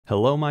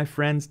Hello, my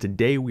friends.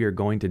 Today we are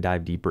going to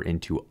dive deeper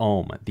into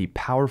Omm, the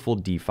powerful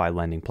DeFi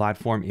lending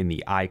platform in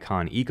the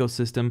ICON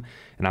ecosystem,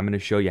 and I'm going to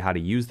show you how to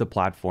use the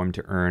platform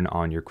to earn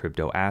on your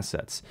crypto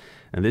assets.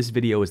 Now, this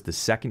video is the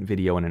second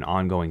video in an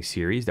ongoing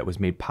series that was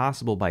made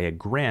possible by a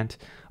grant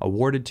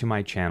awarded to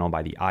my channel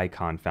by the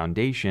ICON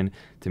Foundation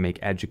to make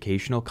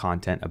educational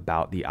content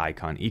about the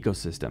ICON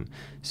ecosystem.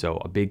 So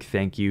a big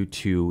thank you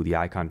to the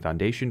ICON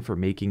Foundation for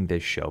making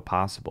this show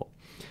possible.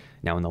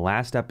 Now, in the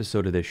last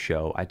episode of this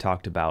show, I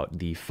talked about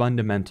the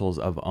fundamentals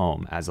of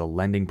Omm as a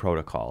lending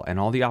protocol and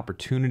all the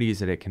opportunities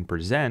that it can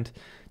present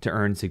to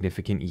earn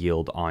significant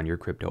yield on your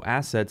crypto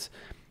assets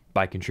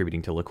by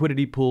contributing to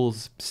liquidity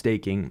pools,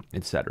 staking,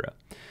 etc.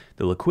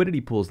 The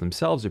liquidity pools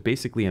themselves are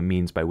basically a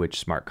means by which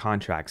smart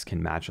contracts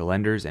can match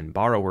lenders and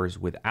borrowers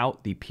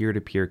without the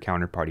peer-to-peer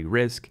counterparty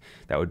risk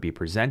that would be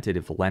presented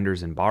if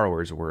lenders and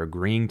borrowers were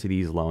agreeing to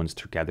these loans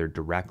together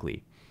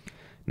directly.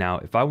 Now,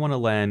 if I want to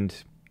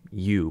lend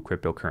you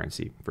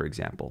cryptocurrency, for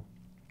example,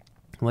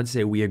 let's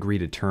say we agree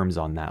to terms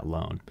on that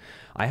loan.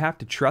 I have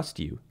to trust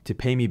you to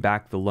pay me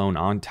back the loan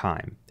on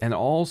time, and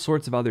all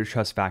sorts of other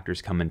trust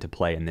factors come into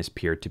play in this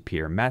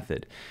peer-to-peer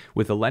method.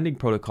 With a lending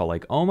protocol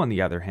like Omm, on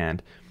the other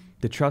hand,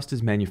 the trust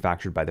is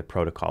manufactured by the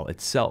protocol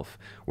itself,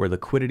 where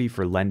liquidity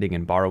for lending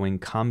and borrowing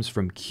comes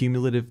from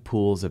cumulative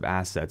pools of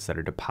assets that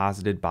are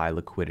deposited by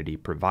liquidity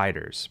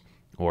providers,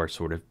 or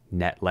sort of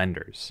net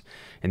lenders.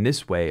 In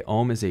this way,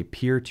 Omm is a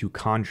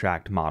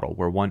peer-to-contract model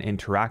where one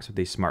interacts with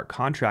a smart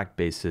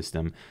contract-based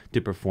system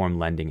to perform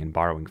lending and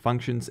borrowing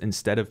functions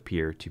instead of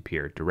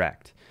peer-to-peer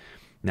direct.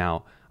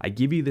 Now, I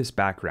give you this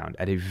background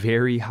at a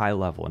very high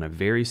level in a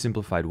very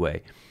simplified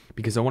way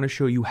because I want to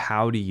show you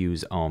how to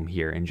use Omm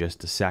here in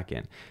just a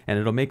second, and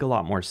it'll make a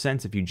lot more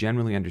sense if you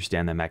generally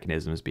understand the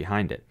mechanisms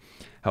behind it.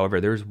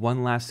 However, there's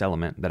one last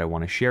element that I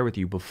want to share with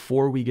you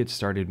before we get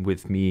started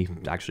with me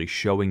actually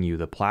showing you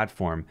the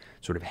platform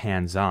sort of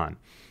hands-on,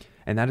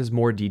 and that is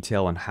more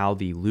detail on how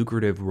the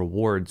lucrative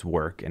rewards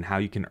work and how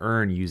you can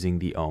earn using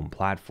the Omm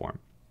platform.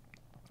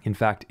 In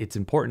fact, it's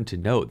important to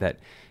note that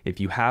if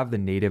you have the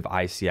native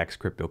ICX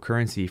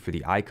cryptocurrency for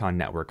the ICON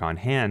network on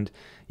hand,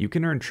 you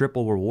can earn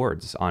triple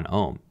rewards on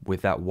Omm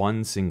with that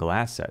one single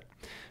asset.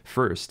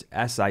 First,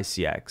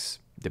 SICX,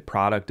 the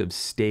product of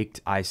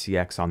staked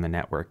ICX on the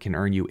network, can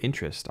earn you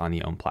interest on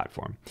the Omm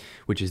platform,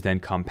 which is then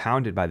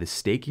compounded by the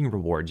staking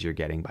rewards you're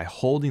getting by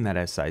holding that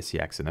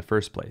SICX in the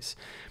first place.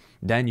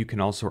 Then you can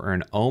also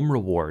earn Omm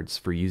rewards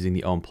for using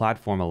the Omm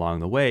platform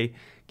along the way,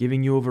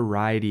 giving you a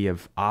variety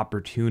of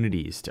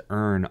opportunities to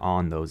earn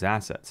on those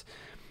assets.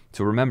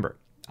 So remember,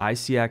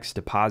 ICX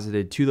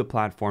deposited to the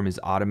platform is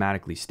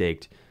automatically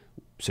staked,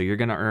 so you're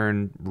going to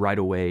earn right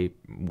away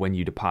when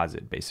you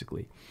deposit,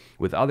 basically.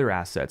 With other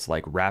assets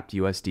like wrapped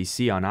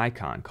USDC on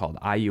ICON called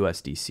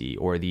IUSDC,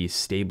 or the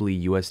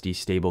stably USD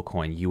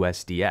stablecoin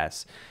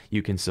USDS,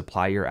 you can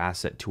supply your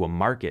asset to a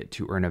market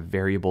to earn a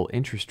variable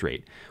interest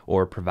rate,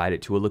 or provide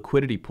it to a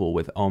liquidity pool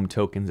with Omm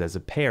tokens as a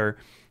pair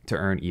to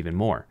earn even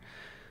more.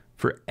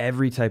 For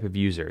every type of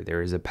user,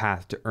 there is a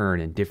path to earn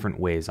in different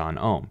ways on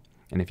Omm.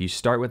 And if you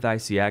start with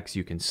ICX,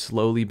 you can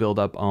slowly build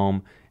up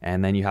Omm,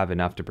 and then you have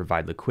enough to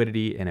provide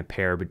liquidity in a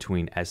pair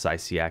between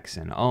SICX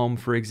and Omm,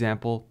 for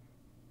example.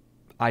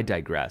 I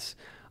digress.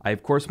 I,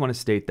 of course, want to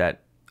state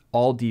that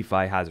all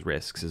DeFi has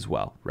risks as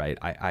well, right?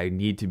 I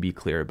need to be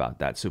clear about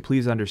that. So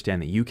please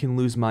understand that you can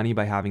lose money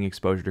by having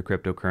exposure to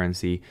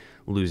cryptocurrency,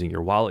 losing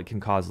your wallet can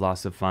cause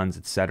loss of funds,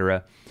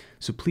 etc.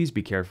 So please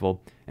be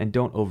careful and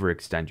don't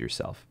overextend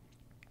yourself.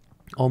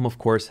 Omm, of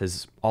course,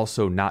 has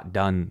also not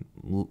done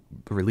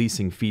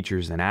releasing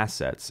features and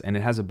assets, and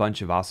it has a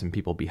bunch of awesome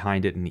people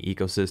behind it in the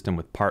ecosystem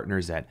with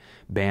partners at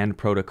Band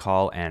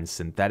Protocol and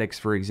Synthetics,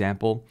 for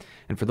example.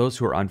 And for those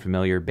who are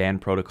unfamiliar, Band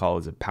Protocol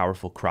is a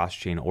powerful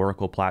cross-chain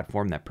oracle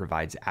platform that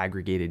provides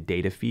aggregated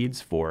data feeds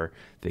for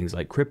things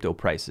like crypto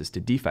prices to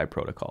DeFi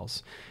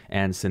protocols.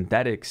 And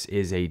Synthetics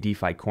is a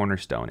DeFi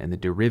cornerstone in the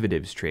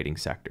derivatives trading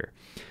sector.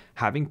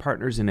 Having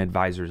partners and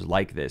advisors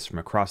like this from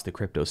across the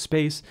crypto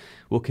space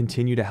will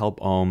continue to help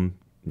Omm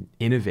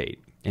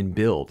innovate and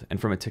build. And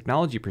from a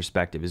technology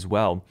perspective as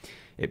well,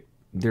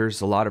 there's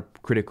a lot of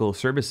critical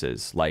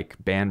services like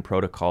Band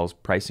Protocol's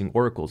pricing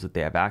oracles that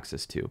they have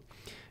access to.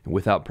 And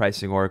without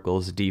pricing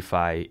oracles,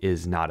 DeFi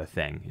is not a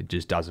thing. It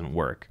just doesn't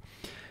work.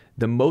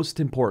 The most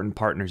important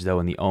partners, though,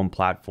 in the Omm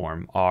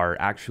platform are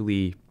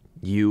actually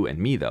you and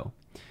me, though.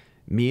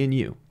 Me and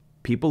you.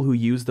 People who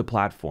use the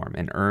platform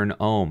and earn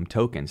Omm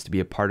tokens to be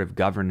a part of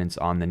governance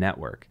on the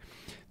network.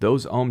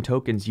 Those Omm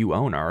tokens you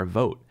own are a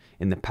vote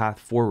in the path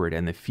forward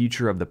and the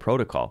future of the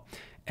protocol,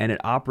 and it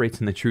operates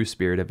in the true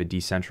spirit of a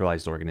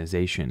decentralized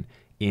organization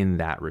in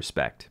that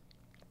respect.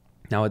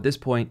 Now, at this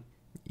point,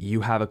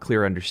 you have a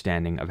clear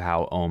understanding of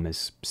how Omm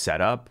is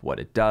set up, what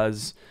it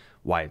does,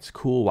 why it's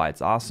cool, why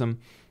it's awesome.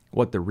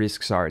 what the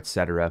risks are,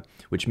 etc.,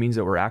 which means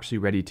that we're actually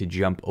ready to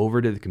jump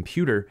over to the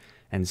computer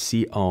and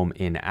see Omm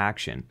in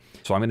action.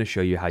 So I'm going to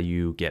show you how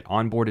you get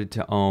onboarded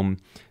to Omm,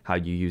 how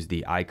you use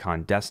the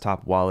ICON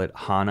desktop wallet,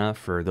 HANA,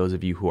 for those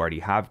of you who already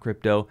have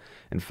crypto.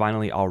 And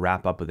finally, I'll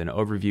wrap up with an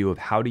overview of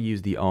how to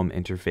use the Omm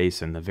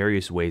interface and the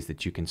various ways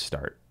that you can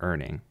start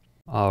earning.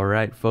 All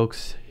right,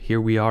 folks, here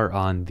we are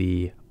on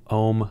the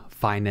Omm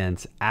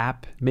Finance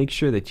app. Make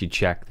sure that you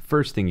check. The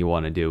first thing you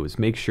want to do is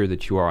make sure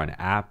that you are on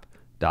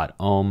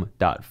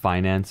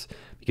app.omm.finance,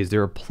 because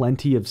there are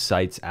plenty of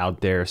sites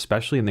out there,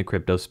 especially in the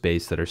crypto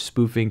space, that are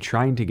spoofing,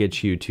 trying to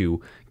get you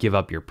to give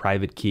up your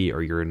private key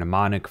or your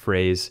mnemonic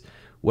phrase,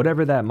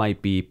 whatever that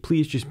might be.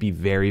 Please just be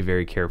very,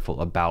 very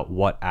careful about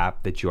what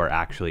app that you are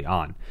actually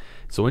on.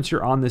 So once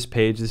you're on this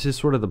page, this is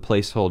sort of the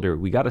placeholder.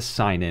 We got to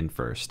sign in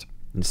first.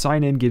 And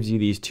sign in gives you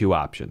these two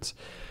options.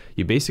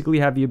 You basically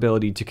have the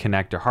ability to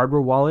connect a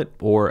hardware wallet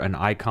or an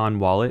ICON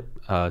wallet,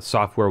 a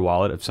software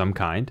wallet of some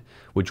kind,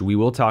 which we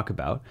will talk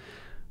about.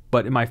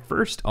 But in my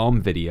first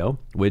Omm video,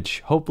 which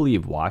hopefully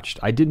you've watched,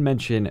 I did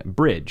mention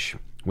Bridge,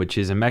 which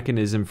is a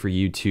mechanism for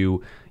you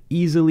to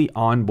easily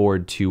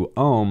onboard to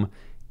Omm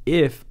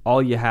if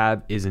all you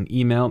have is an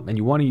email and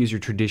you want to use your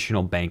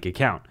traditional bank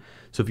account.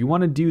 So if you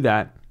want to do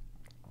that,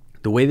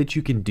 the way that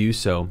you can do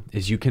so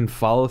is you can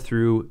follow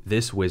through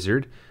this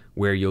wizard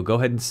where you'll go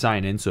ahead and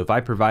sign in. So if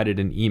I provided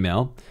an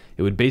email,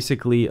 it would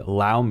basically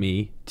allow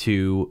me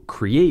to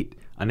create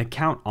an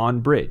account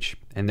on Bridge.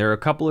 And there are a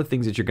couple of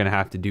things that you're going to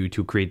have to do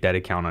to create that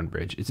account on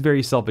Bridge. It's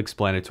very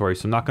self-explanatory,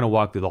 so I'm not going to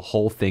walk through the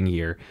whole thing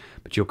here,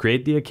 but you'll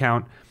create the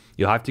account.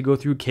 You'll have to go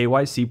through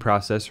KYC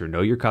process, or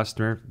know your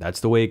customer. That's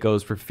the way it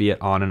goes for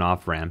fiat on and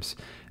off ramps.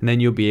 And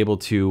then you'll be able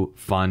to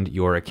fund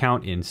your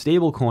account in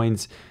stable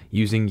coins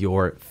using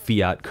your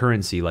fiat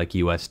currency like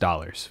US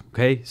dollars.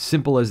 Okay,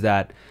 simple as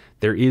that.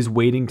 There is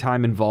waiting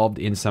time involved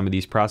in some of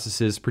these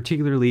processes,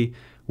 particularly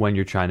when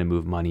you're trying to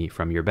move money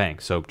from your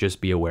bank. So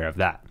just be aware of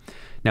that.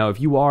 Now,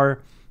 if you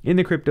are in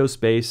the crypto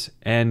space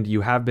and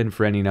you have been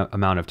for any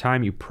amount of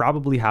time, you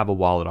probably have a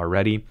wallet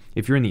already.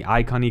 If you're in the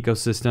ICON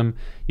ecosystem,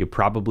 you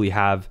probably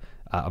have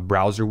a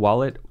browser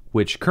wallet,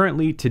 which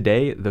currently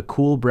today, the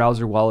cool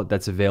browser wallet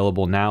that's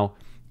available now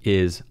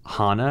is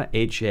HANA,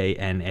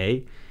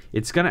 H-A-N-A.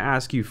 It's going to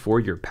ask you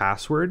for your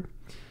password.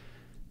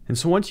 And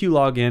so once you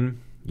log in,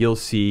 you'll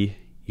see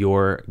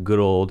your good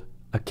old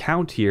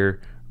account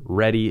here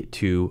ready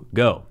to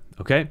go.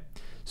 Okay.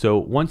 So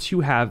once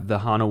you have the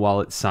HANA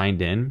wallet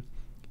signed in,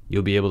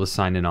 you'll be able to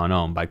sign in on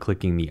Omm by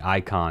clicking the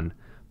icon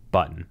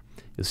button.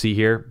 You'll see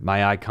here,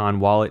 my ICON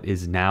wallet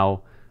is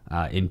now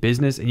in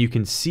business, and you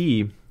can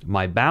see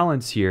my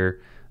balance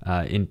here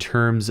in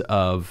terms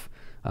of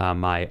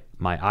my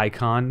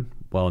ICON.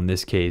 Well, in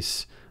this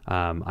case,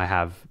 I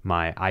have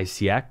my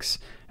ICX,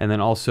 and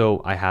then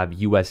also I have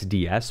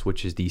USDS,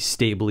 which is the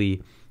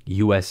stably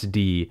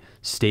USD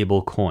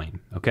stable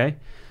coin. Okay.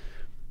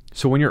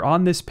 So when you're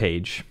on this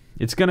page,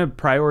 it's going to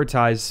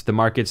prioritize the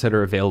markets that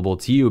are available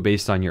to you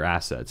based on your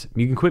assets.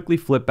 You can quickly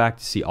flip back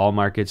to see all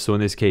markets. So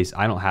in this case,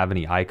 I don't have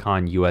any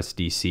ICON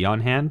USDC on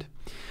hand.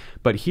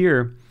 But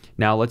here,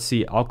 now let's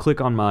see, I'll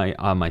click on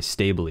my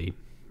stably,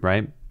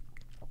 right?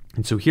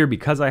 And so here,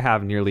 because I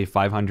have nearly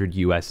 500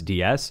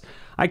 USDS,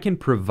 I can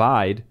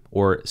provide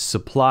or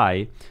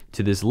supply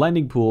to this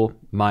lending pool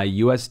my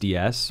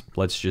USDS.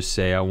 Let's just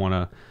say I want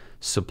to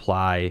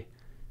supply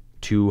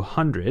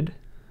 200,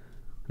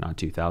 not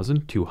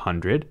 2,000,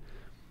 200.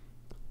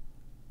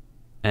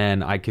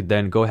 And I could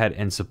then go ahead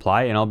and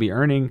supply, and I'll be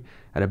earning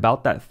at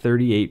about that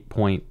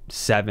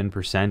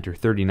 38.7% or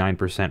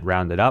 39%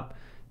 rounded up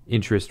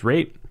interest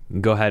rate.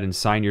 Go ahead and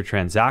sign your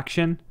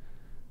transaction,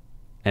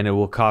 and it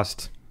will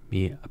cost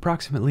me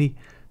approximately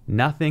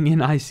nothing in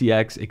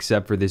ICX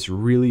except for this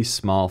really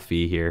small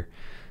fee here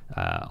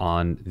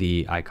on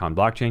the ICON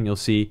blockchain. You'll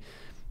see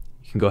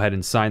you can go ahead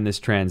and sign this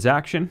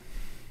transaction,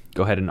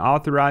 go ahead and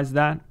authorize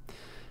that,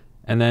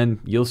 and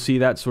then you'll see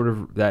that sort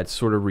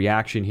of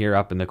reaction here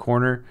up in the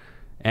corner.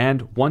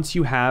 And once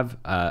you have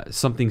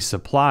something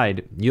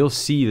supplied, you'll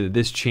see that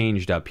this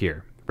changed up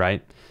here,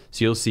 right?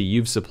 So you'll see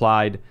you've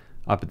supplied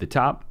up at the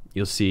top.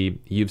 You'll see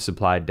you've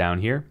supplied down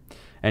here,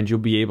 and you'll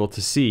be able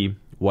to see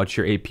what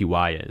your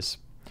APY is,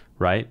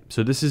 right?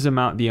 So this is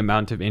the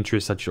amount of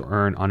interest that you'll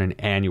earn on an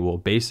annual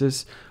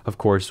basis. Of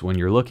course, when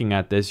you're looking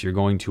at this, you're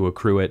going to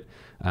accrue it,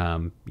 a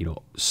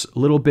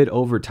little bit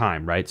over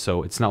time, right?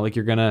 So it's not like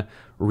you're gonna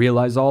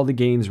realize all the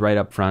gains right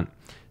up front.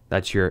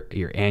 That's your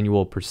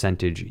annual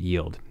percentage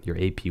yield, your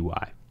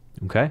APY,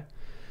 okay?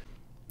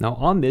 Now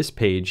on this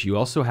page, you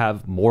also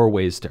have more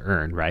ways to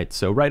earn, right?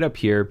 So right up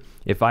here,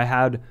 if I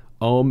had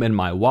Omm in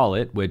my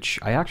wallet, which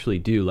I actually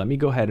do, let me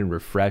go ahead and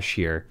refresh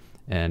here,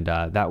 and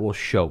that will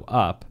show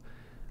up.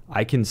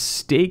 I can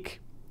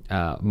stake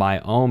my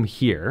Omm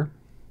here.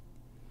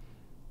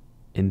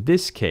 In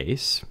this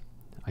case,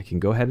 I can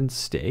go ahead and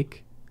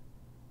stake.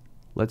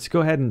 Let's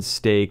go ahead and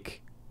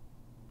stake,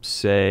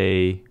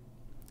 say,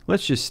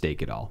 let's just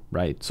stake it all,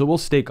 right? So we'll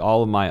stake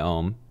all of my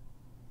Omm.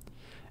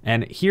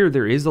 And here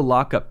there is a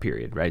lockup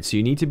period, right? So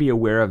you need to be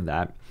aware of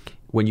that.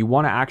 When you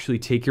want to actually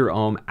take your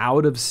Omm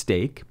out of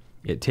stake,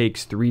 it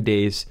takes 3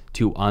 days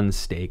to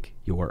unstake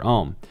your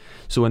Omm.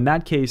 So in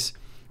that case,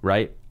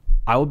 right,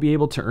 I will be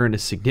able to earn a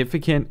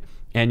significant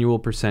annual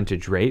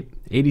percentage rate,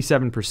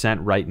 87%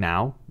 right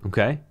now,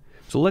 okay?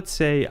 So let's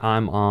say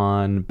I'm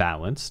on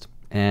Balanced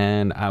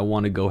and I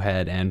want to go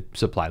ahead and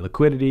supply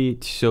liquidity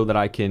so that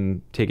I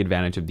can take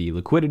advantage of the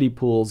liquidity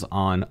pools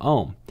on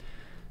Omm.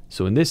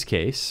 So in this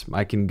case,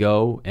 I can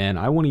go and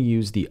I want to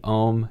use the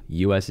Omm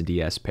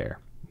USDS pair,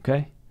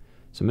 okay?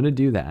 So I'm going to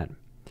do that.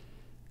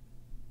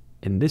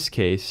 In this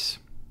case,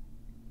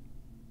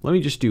 let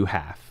me just do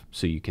half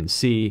so you can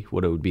see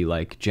what it would be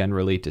like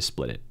generally to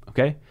split it,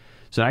 okay?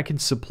 So I can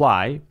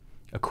supply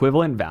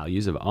equivalent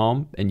values of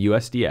Omm and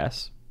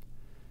USDS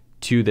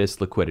to this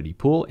liquidity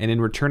pool, and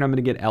in return I'm going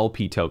to get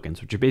LP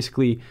tokens, which are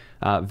basically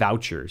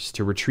vouchers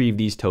to retrieve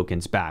these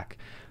tokens back.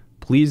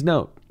 Please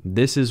note,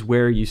 this is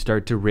where you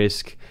start to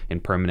risk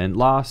impermanent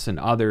loss and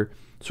other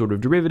sort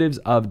of derivatives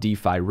of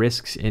DeFi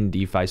risks in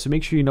DeFi. So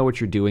make sure you know what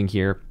you're doing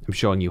here. I'm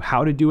showing you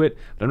how to do it,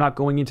 but I'm not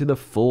going into the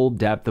full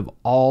depth of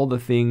all the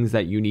things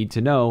that you need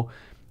to know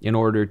in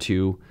order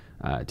to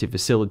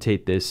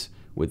facilitate this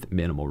with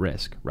minimal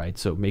risk, right?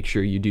 So make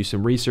sure you do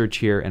some research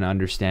here and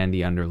understand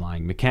the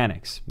underlying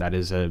mechanics. That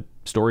is a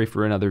story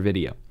for another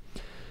video.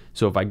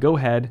 So if I go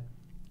ahead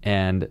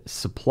and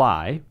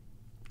supply,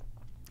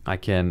 I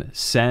can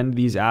send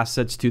these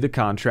assets to the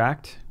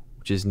contract,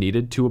 which is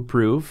needed to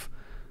approve.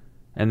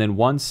 And then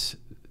once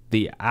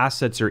the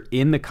assets are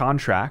in the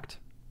contract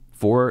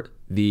for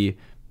the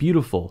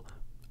beautiful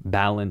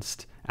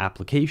balanced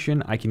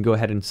application, I can go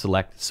ahead and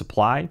select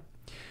supply,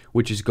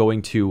 which is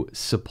going to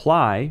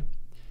supply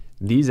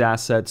these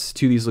assets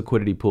to these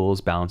liquidity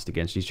pools balanced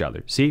against each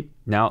other. See,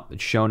 now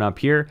it's shown up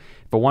here.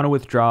 If I want to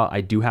withdraw,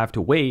 I do have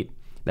to wait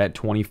that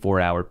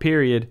 24-hour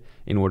period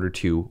in order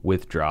to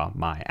withdraw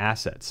my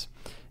assets.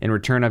 In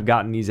return, I've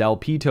gotten these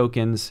LP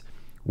tokens,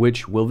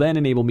 which will then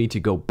enable me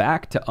to go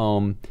back to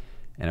Omm.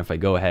 And if I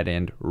go ahead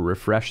and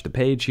refresh the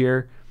page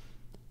here,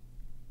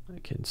 I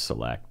can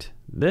select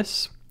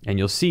this, and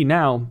you'll see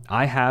now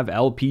I have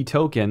LP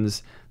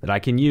tokens that I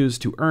can use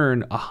to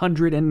earn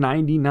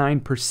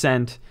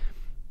 199%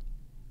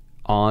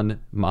 on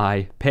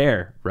my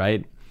pair,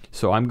 right?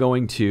 So I'm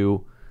going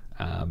to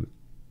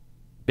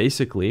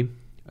basically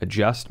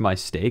adjust my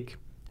stake,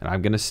 and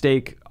I'm going to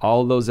stake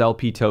all those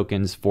LP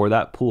tokens for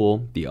that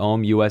pool, the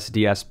Omm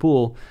USDS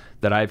pool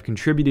that I've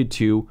contributed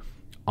to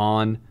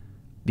on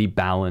the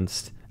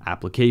balanced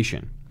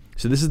application.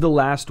 So this is the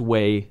last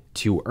way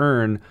to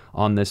earn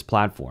on this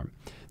platform.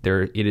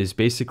 It is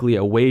basically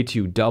a way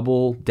to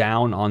double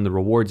down on the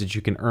rewards that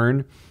you can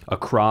earn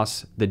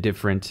across the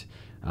different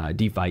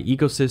DeFi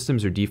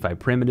ecosystems or DeFi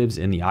primitives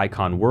in the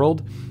ICON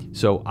world.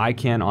 So I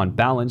can, on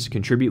balance,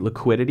 contribute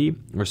liquidity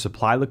or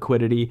supply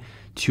liquidity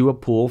to a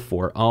pool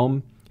for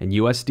Omm and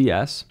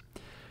USDS.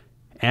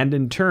 And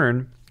in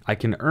turn, I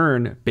can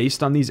earn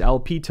based on these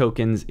LP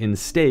tokens in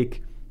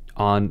stake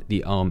on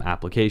the Omm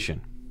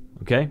application.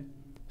 Okay,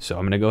 so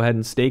I'm going to go ahead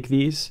and stake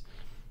these.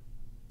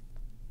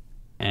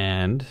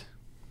 And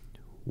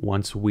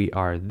once we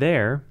are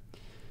there,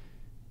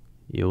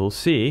 you'll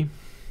see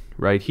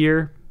right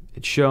here,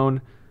 it's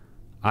shown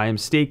I am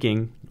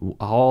staking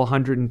all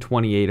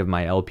 128 of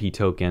my LP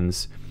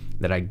tokens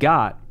that I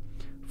got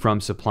from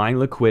supplying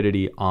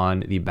liquidity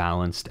on the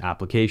balanced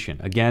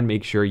application. Again,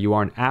 make sure you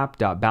are on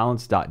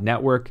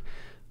app.balance.network.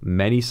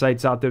 Many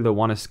sites out there that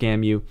want to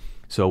scam you.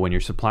 So when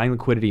you're supplying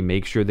liquidity,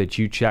 make sure that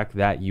you check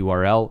that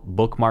URL,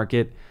 bookmark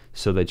it,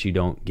 so that you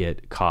don't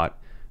get caught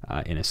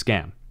in a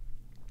scam.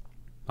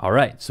 All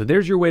right, so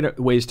there's your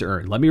ways to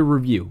earn. Let me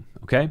review,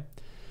 okay?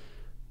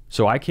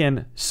 So I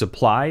can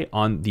supply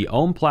on the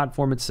Omm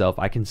platform itself,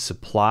 I can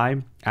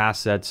supply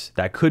assets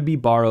that could be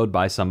borrowed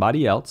by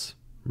somebody else,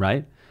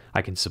 right?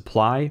 I can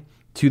supply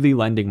to the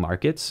lending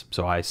markets.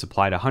 So I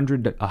supplied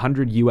 100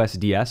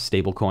 USDS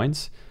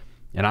stablecoins,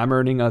 and I'm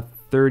earning a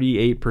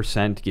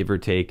 38%, give or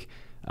take,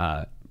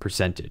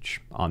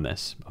 percentage on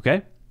this,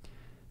 okay?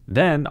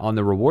 Then on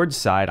the rewards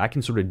side, I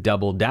can sort of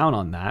double down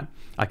on that.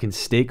 I can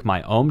stake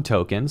my Omm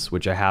tokens,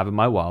 which I have in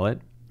my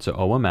wallet, so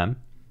OMM,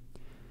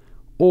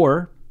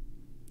 or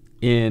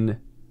in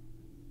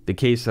the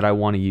case that I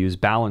want to use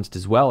balanced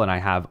as well, and I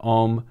have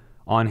Omm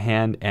on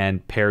hand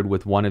and paired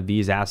with one of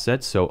these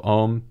assets, so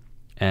Omm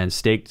and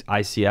staked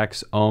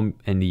ICX, Omm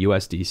and the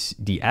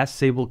USDS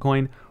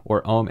stablecoin,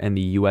 or Omm and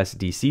the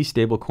USDC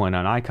stablecoin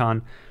on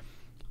ICON.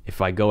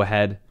 If I go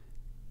ahead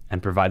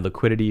and provide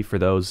liquidity for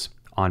those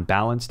on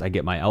balanced, I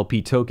get my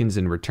LP tokens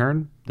in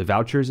return, the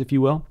vouchers, if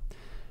you will,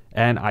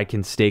 and I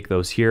can stake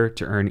those here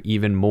to earn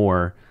even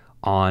more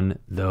on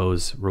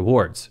those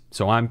rewards.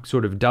 So I'm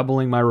sort of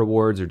doubling my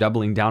rewards or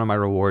doubling down on my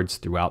rewards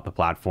throughout the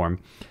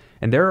platform.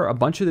 And there are a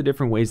bunch of the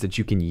different ways that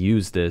you can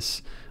use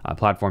this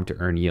platform to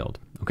earn yield,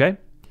 okay?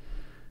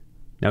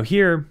 Now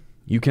here,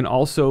 you can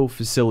also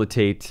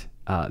facilitate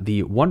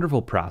the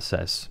wonderful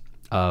process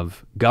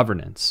of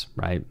governance,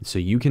 right? So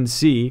you can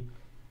see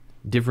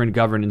different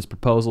governance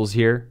proposals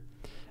here,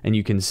 and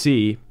you can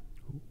see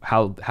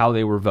how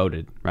they were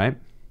voted, right?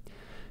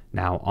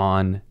 Now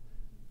on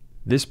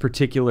this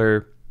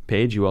particular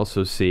page, you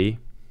also see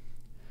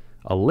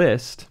a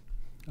list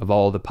of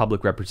all the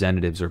public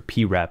representatives or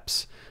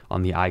P-reps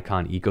on the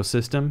ICON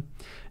ecosystem.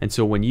 And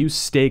so when you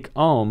stake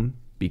Omm,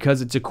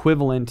 because it's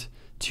equivalent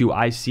to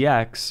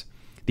ICX,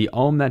 the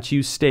Omm that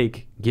you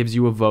stake gives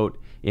you a vote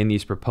in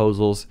these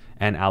proposals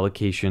and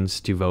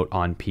allocations to vote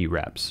on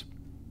P-reps.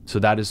 So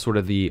that is sort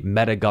of the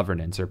meta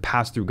governance or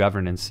pass-through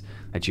governance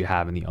that you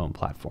have in the Omm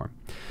platform.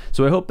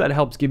 So I hope that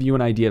helps give you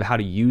an idea of how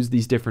to use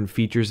these different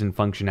features and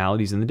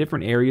functionalities in the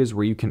different areas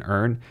where you can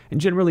earn,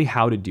 and generally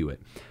how to do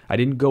it. I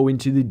didn't go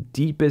into the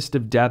deepest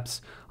of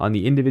depths on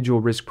the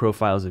individual risk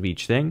profiles of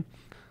each thing.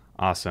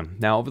 Awesome.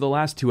 Now, over the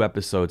last 2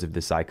 episodes of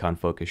this Icon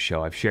Focus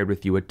show, I've shared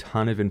with you a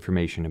ton of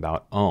information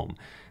about Omm,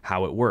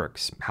 how it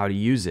works, how to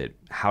use it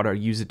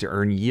to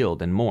earn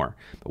yield, and more.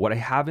 But what I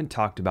haven't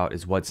talked about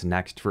is what's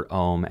next for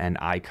Omm and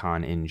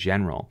Icon in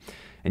general.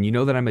 And you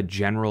know that I'm a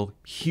general,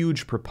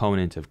 huge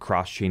proponent of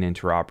cross-chain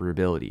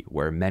interoperability,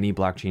 where many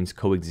blockchains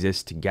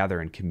coexist together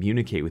and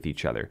communicate with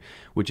each other,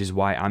 which is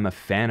why I'm a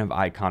fan of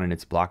Icon and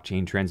its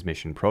blockchain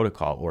transmission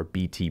protocol, or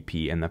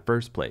BTP, in the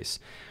first place.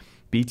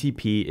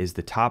 BTP is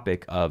the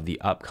topic of the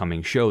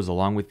upcoming shows,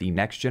 along with the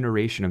next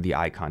generation of the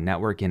Icon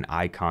network in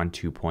Icon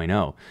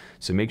 2.0.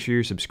 So make sure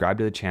you're subscribed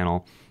to the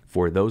channel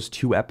for those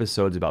 2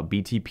 episodes about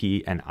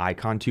BTP and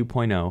Icon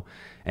 2.0.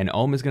 And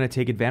Omm is going to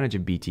take advantage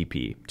of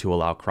BTP to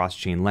allow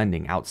cross-chain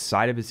lending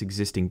outside of its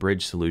existing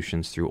bridge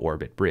solutions through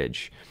Orbit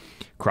Bridge.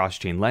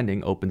 Cross-chain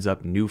lending opens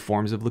up new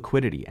forms of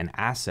liquidity and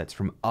assets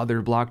from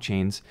other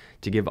blockchains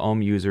to give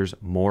Omm users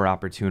more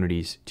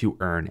opportunities to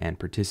earn and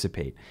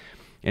participate.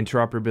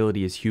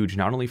 Interoperability is huge,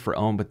 not only for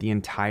Omm, but the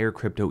entire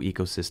crypto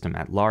ecosystem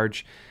at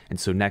large. And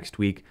so next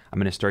week, I'm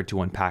going to start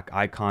to unpack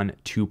Icon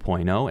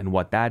 2.0 and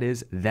what that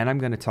is. Then I'm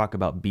going to talk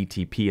about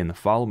BTP in the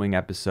following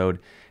episode,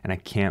 and I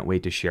can't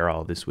wait to share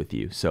all of this with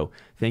you. So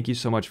thank you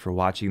so much for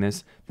watching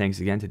this.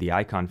 Thanks again to the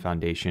Icon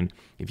Foundation.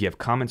 If you have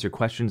comments or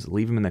questions,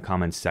 leave them in the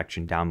comments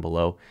section down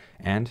below,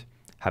 and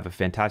have a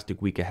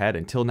fantastic week ahead.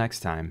 Until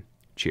next time,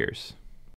 cheers.